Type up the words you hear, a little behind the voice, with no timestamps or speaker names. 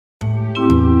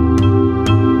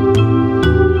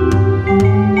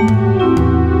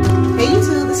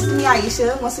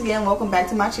Aisha. Once again, welcome back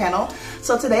to my channel.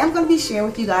 So today I'm going to be sharing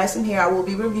with you guys some hair I will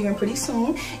be reviewing pretty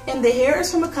soon, and the hair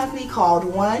is from a company called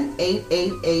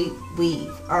 1888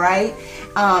 Weave. Alright,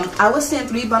 I was sent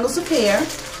 3 bundles of hair.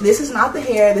 This is not the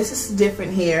hair, this is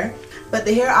different hair, but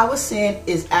the hair I was sent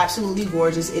is absolutely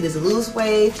gorgeous. It is a loose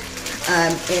wave,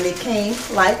 and it came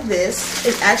like this.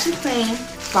 It actually came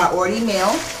priority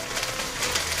mail.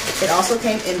 It also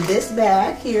came in this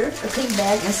bag here, a pink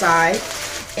bag inside.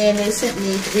 And they sent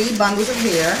me 3 bundles of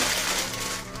hair,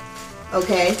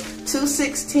 okay, 2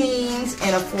 16s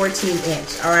and a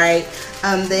 14-inch, all right.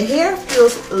 The hair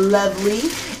feels lovely.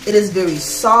 It is very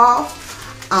soft,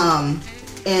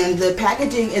 and the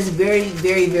packaging is very,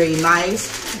 very, very nice,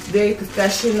 very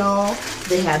professional.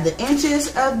 They have the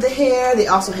inches of the hair. They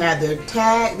also have their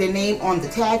tag, their name on the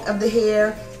tag of the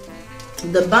hair.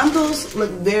 The bundles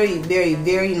look very, very,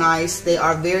 very nice. They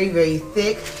are very, very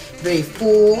thick, very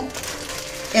full.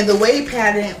 And the wave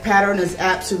pattern is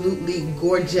absolutely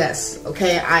gorgeous,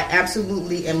 okay? I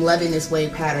absolutely am loving this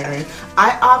wave pattern.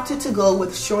 I opted to go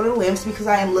with shorter lengths because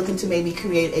I am looking to maybe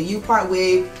create a U-part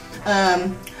wig.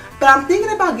 But I'm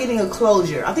thinking about getting a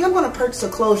closure. I think I'm going to purchase a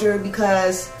closure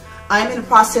because I'm in the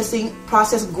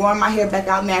process of growing my hair back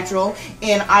out natural.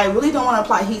 And I really don't want to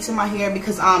apply heat to my hair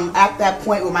because I'm at that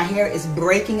point where my hair is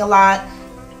breaking a lot.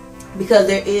 Because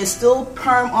there is still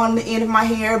perm on the end of my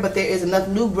hair, but there is enough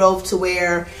new growth to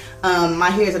where my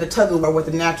hair is at a tug of war with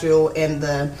the natural and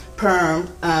the perm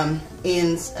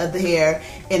ends of the hair,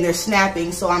 and they're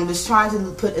snapping. So I'm just trying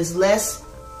to put as less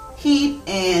heat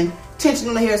and tension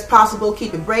on the hair as possible,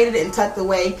 keep it braided and tucked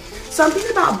away. So I'm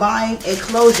thinking about buying a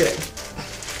closure.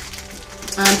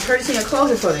 I'm purchasing a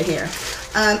closure for the hair.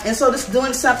 And so just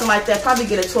doing something like that, probably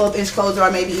get a 12-inch closure or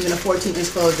maybe even a 14-inch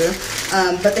closure.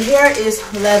 But the hair is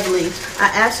lovely. I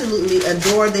absolutely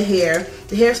adore the hair.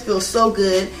 The hair feels so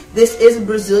good. This is a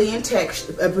Brazilian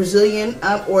texture, a Brazilian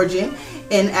origin.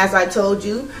 And as I told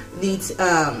you, the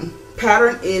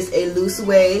pattern is a loose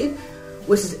wave,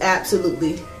 which is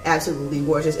absolutely, absolutely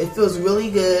gorgeous. It feels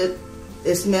really good.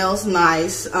 It smells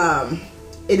nice.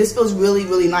 It just feels really,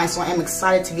 really nice, so I am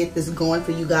excited to get this going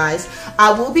for you guys.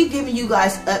 I will be giving you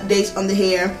guys updates on the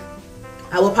hair.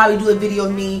 I will probably do a video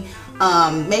of me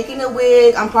making a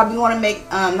wig. I'm probably going to make,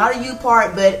 not a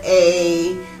U-part, but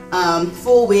a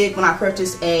full wig when I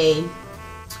purchase a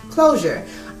closure.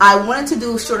 I wanted to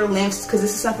do shorter lengths because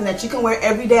this is something that you can wear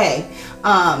every day.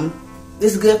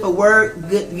 This is good for work,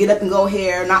 good get up and go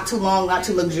hair, not too long, not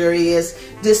too luxurious,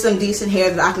 just some decent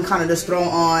hair that I can kind of just throw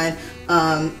on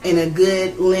in a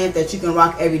good length that you can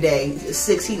rock every day.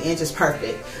 16 inches,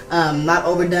 perfect. Not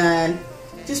overdone,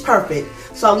 just perfect.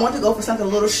 So I wanted to go for something a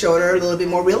little shorter, a little bit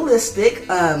more realistic,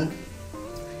 and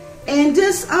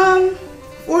just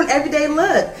for an everyday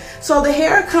look. So the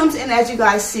hair comes in, as you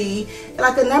guys see,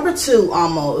 like a number 2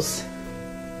 almost.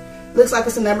 Looks like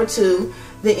it's a number 2.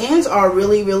 The ends are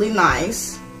really, really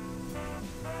nice.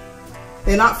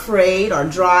 They're not frayed or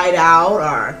dried out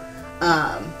or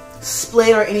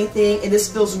split or anything. It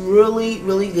just feels really,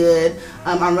 really good.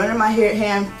 I'm running my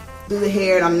hand through the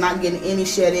hair and I'm not getting any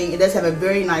shedding. It does have a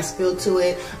very nice feel to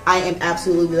it. I am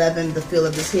absolutely loving the feel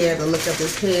of this hair, the look of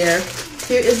this hair.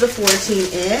 Here is the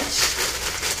 14-inch.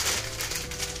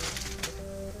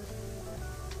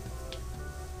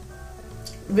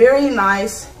 Very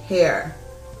nice hair.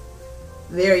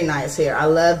 Very nice hair. I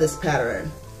love this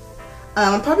pattern.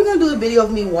 I'm probably going to do a video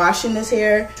of me washing this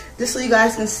hair just so you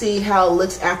guys can see how it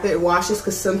looks after it washes,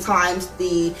 because sometimes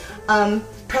the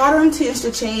pattern tends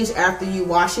to change after you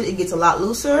wash it. It gets a lot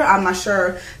looser. I'm not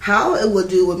sure how it will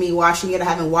do with me washing it. I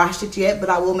haven't washed it yet, but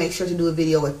I will make sure to do a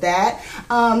video with that.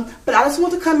 But I just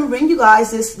want to come and bring you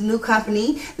guys this new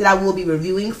company that I will be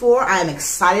reviewing for. I am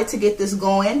excited to get this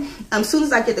going. As soon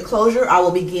as I get the closure, I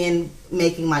will begin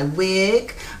making my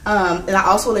wig, and I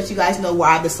also let you guys know where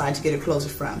I decided to get a closure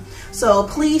from. So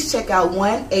please check out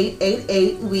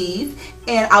 1888 Weave,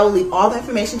 and I will leave all the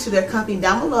information to their company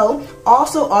down below.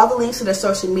 Also, all the links to their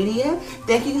social media.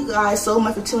 Thank you guys so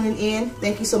much for tuning in.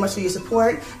 Thank you so much for your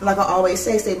support. And like I always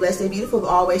say, stay blessed, stay beautiful, but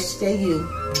always stay you.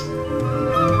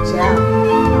 Ciao.